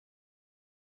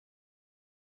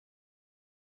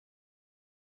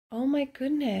Oh my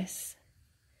goodness.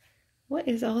 What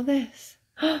is all this?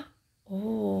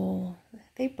 Oh,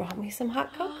 they brought me some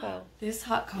hot cocoa. This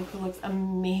hot cocoa looks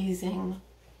amazing.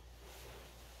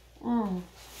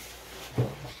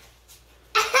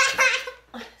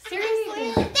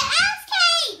 Seriously? The elf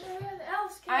cake!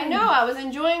 I know, I was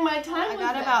enjoying my time. I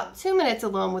got about 2 minutes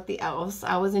alone with the elves.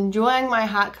 I was enjoying my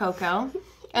hot cocoa.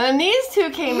 And then these two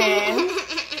came in.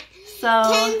 So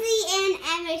Kenzie and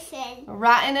Emerson.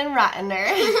 Rotten and Rottener.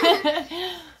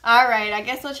 All right, I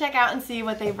guess we'll check out and see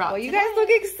what they brought. Well, you guys look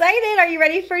excited. Are you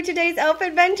ready for today's elf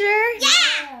adventure?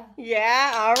 Yeah!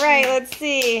 Yeah, all right, let's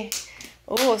see.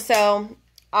 Oh, so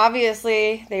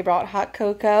obviously they brought hot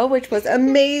cocoa, which was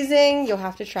amazing. You'll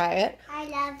have to try it. I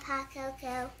love hot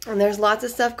cocoa. And there's lots of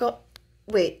stuff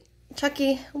Wait,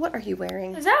 Chucky, what are you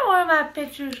wearing? Is that one of my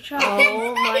pictures, Chucky?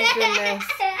 Oh my goodness.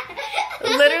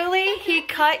 Literally, he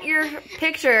cut your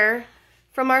picture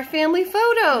from our family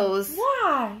photos.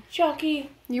 Why, Chucky?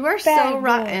 You are Bad so boy.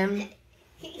 rotten.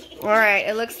 All right,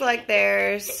 it looks like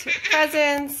there's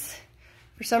presents.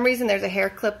 For some reason, there's a hair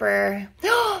clipper.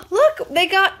 Look, they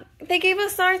gave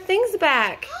us our things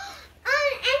back.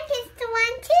 And kids to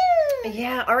one too.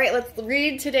 Yeah, all right, let's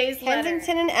read today's letter.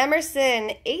 Kensington and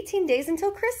Emerson, 18 days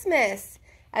until Christmas.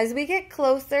 As we get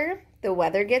closer, the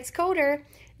weather gets colder.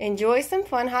 Enjoy some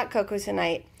fun hot cocoa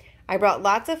tonight. I brought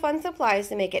lots of fun supplies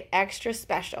to make it extra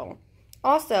special.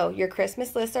 Also, your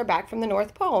Christmas lists are back from the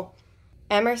North Pole.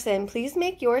 Emerson, please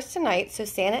make yours tonight so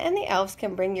Santa and the elves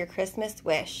can bring your Christmas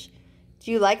wish.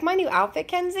 Do you like my new outfit,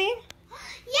 Kenzie?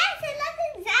 Yes, it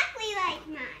looks exactly like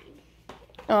mine.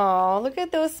 Oh, look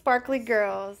at those sparkly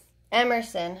girls.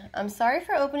 Emerson, I'm sorry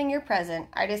for opening your present.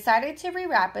 I decided to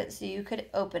rewrap it so you could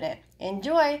open it.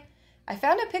 Enjoy. I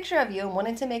found a picture of you and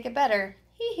wanted to make it better.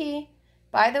 Hee hee.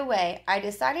 By the way, I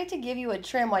decided to give you a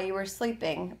trim while you were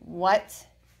sleeping. What?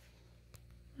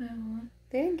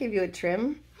 They didn't give you a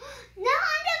trim. No,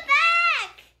 on the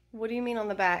back. What do you mean on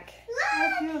the back?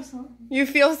 I feel something. You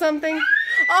feel something?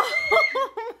 Oh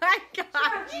my God.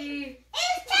 Chucky.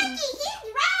 It's Chucky.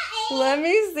 He's rotten. Let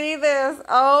me see this.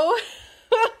 Oh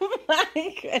my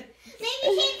goodness. Maybe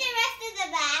shave the rest of the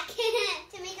back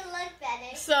to make it look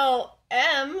better. So,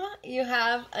 M, you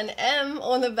have an M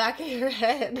on the back of your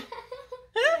head.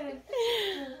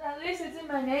 At least it's in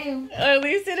my name. At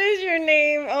least it is your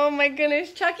name. Oh my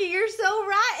goodness. Chucky, you're so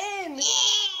rotten.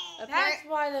 That's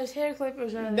why those hair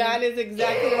clippers are there. That is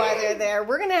exactly why they're there.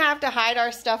 We're going to have to hide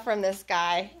our stuff from this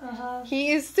guy. Uh-huh.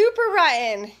 He is super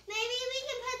rotten. Maybe we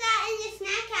can put that in the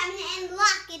snack cabinet and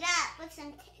lock it up with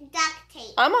some duct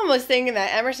tape. I'm almost thinking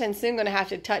that Emerson's soon going to have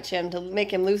to touch him to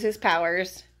make him lose his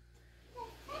powers.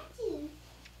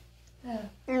 Yeah.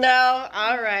 No?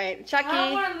 All right. Chucky.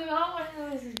 I don't want to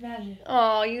lose his magic.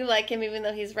 Oh, you like him even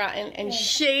though he's rotten. And Yeah.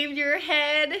 shaved your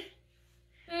head.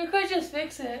 You could just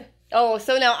fix it. Oh,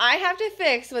 so now I have to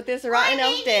fix what this rotten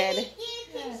elf did. You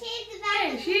can shave the back.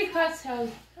 Hey, she cuts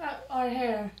our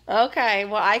hair. Okay,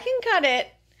 well, I can cut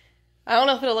it. I don't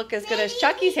know if it'll look as good as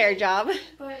Chucky's hair job.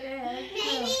 But yeah.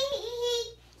 Maybe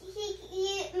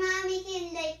Mommy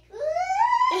can like,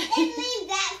 ooh, and leave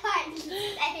that part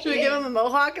instead. Should we give him a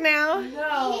mohawk now?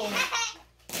 No.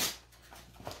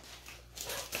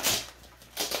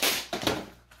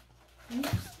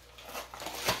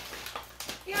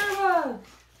 Earbuds.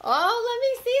 Oh, let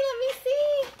me see.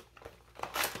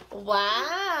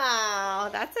 Wow,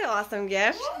 that's an awesome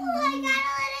gift. Ooh, I got a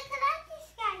little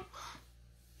collector's guy.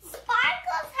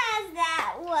 Sparkles has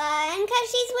that one because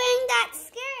she's wearing that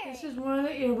This skirt. is one of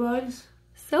the earbuds.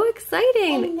 So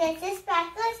exciting. And this is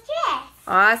Sparkles' dress.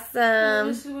 Awesome.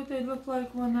 This is what they look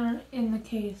like when they're in the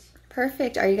case.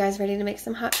 Perfect. Are you guys ready to make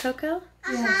some hot cocoa?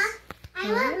 Uh-huh.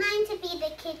 I want mine to be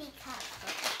the kitty cup.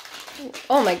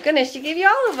 Oh my goodness, she gave you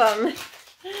all of them.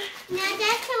 Now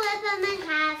just to whip them in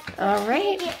half. All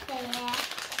right. Make it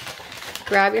fair.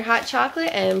 Grab your hot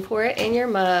chocolate and pour it in your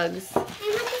mugs. I want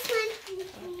this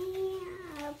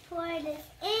one. I'll pour this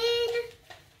in.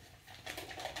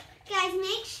 Guys,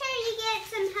 make sure you get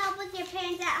some help with your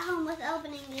parents at home with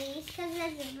opening these because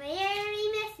it's very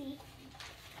messy.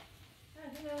 I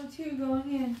think there were two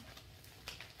going in.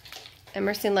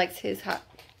 Emerson likes his hot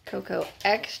cocoa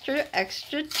extra,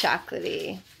 extra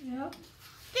chocolatey. Yep.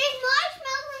 There's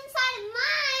marshmallows inside of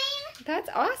mine. That's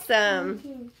awesome.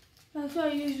 Two. That's what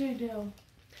I usually do.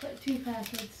 Put 2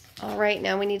 packets. All right,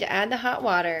 now we need to add the hot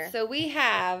water. So we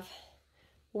have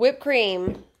whipped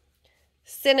cream,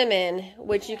 cinnamon,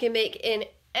 which you can make in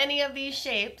any of these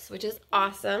shapes, which is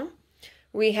awesome.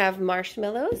 We have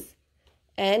marshmallows,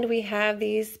 and we have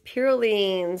these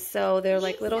purlines. So they're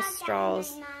like little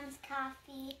straws. My mom's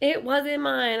coffee. It wasn't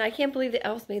mine. I can't believe the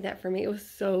elves made that for me. It was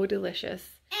so delicious.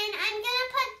 And I'm gonna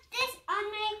put this on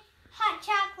my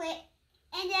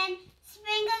and then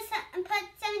sprinkle some, and put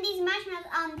some of these marshmallows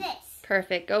on this.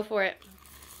 Perfect. Go for it.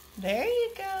 There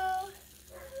you go.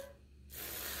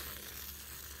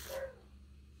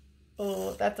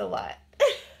 Oh, that's a lot.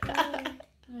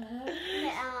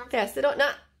 Pass it on.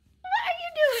 Not. What are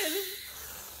you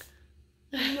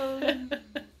doing?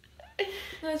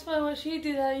 That's funny what she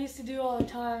did. I used to do all the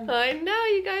time. I know,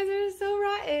 you guys are so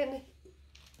rotten.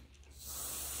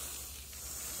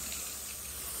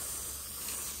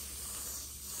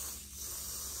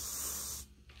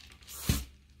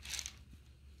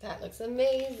 That looks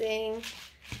amazing.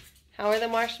 How are the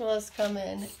marshmallows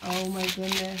coming? Oh my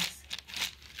goodness.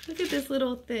 Look at this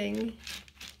little thing.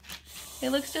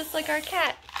 It looks just like our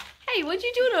cat. Hey, what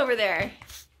you doing over there?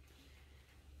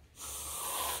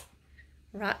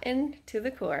 Rotten to the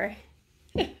core.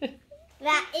 Rotten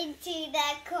to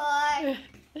the core.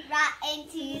 Rotten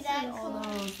to the core.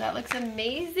 Oh, that looks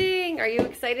amazing. Are you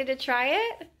excited to try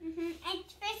it? And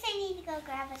first I need to go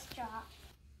grab a straw.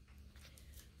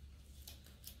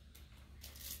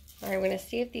 All right, we're gonna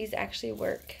see if these actually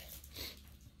work.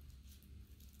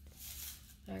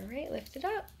 All right, lift it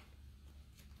up.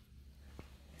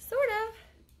 Sort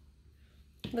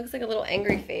of. Looks like a little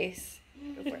angry face.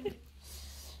 Go for it.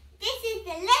 This is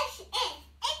delicious.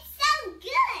 It's so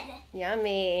good.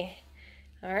 Yummy.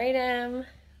 All right,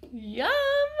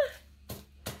 Yum.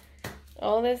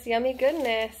 All this yummy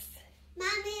goodness.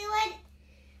 Mommy, would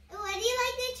you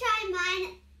like to try mine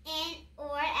in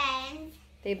or ends?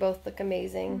 They both look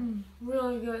amazing.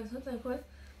 Really good. Since I put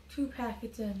 2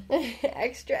 packets in.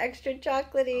 Extra, extra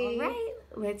chocolatey. All right.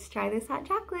 Let's try this hot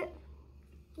chocolate.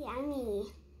 Yummy.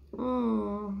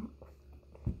 Mmm.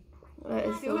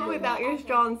 Do it without your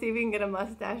straw and see if we can get a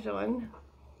mustache on.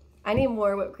 I need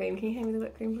more whipped cream. Can you hand me the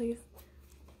whipped cream, please?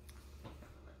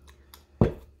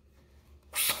 Yeah,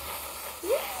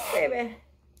 baby.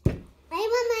 I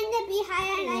want mine to be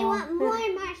higher and I want more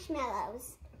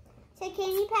marshmallows. So can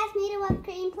you pass me the whipped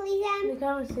cream, please, Em? You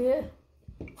can't see it.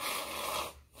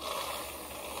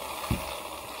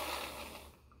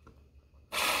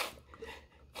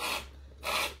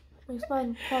 It's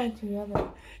fine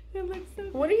together. It looks so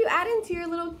good. What are you adding to your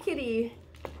little kitty?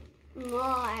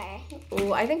 More.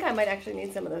 Oh, I think I might actually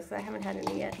need some of those because I haven't had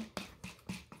any yet.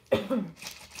 I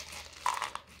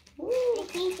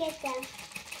can't get them.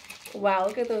 Wow,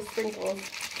 look at those sprinkles.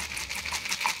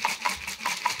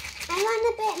 I want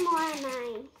a bit more of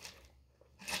mine.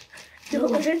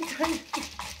 Don't let it turn.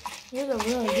 These are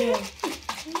really good.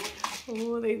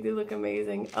 Oh, they do look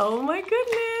amazing. Oh my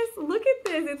goodness. Look at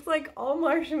this. It's like all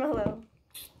marshmallow.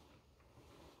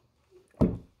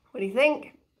 What do you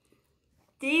think?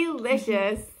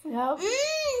 Delicious. Yep.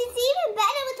 It's even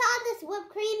better with all this whipped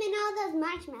cream and all those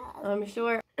marshmallows. I'm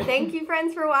sure. Thank you,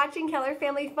 friends, for watching Keller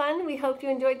Family Fun. We hope you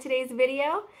enjoyed today's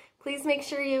video. Please make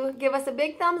sure you give us a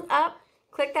big thumbs up,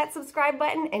 click that subscribe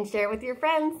button, and share it with your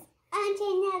friends. And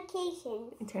turn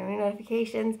notifications. And turn on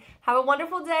notifications. Have a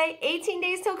wonderful day. 18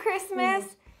 days till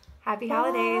Christmas. Happy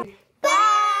holidays.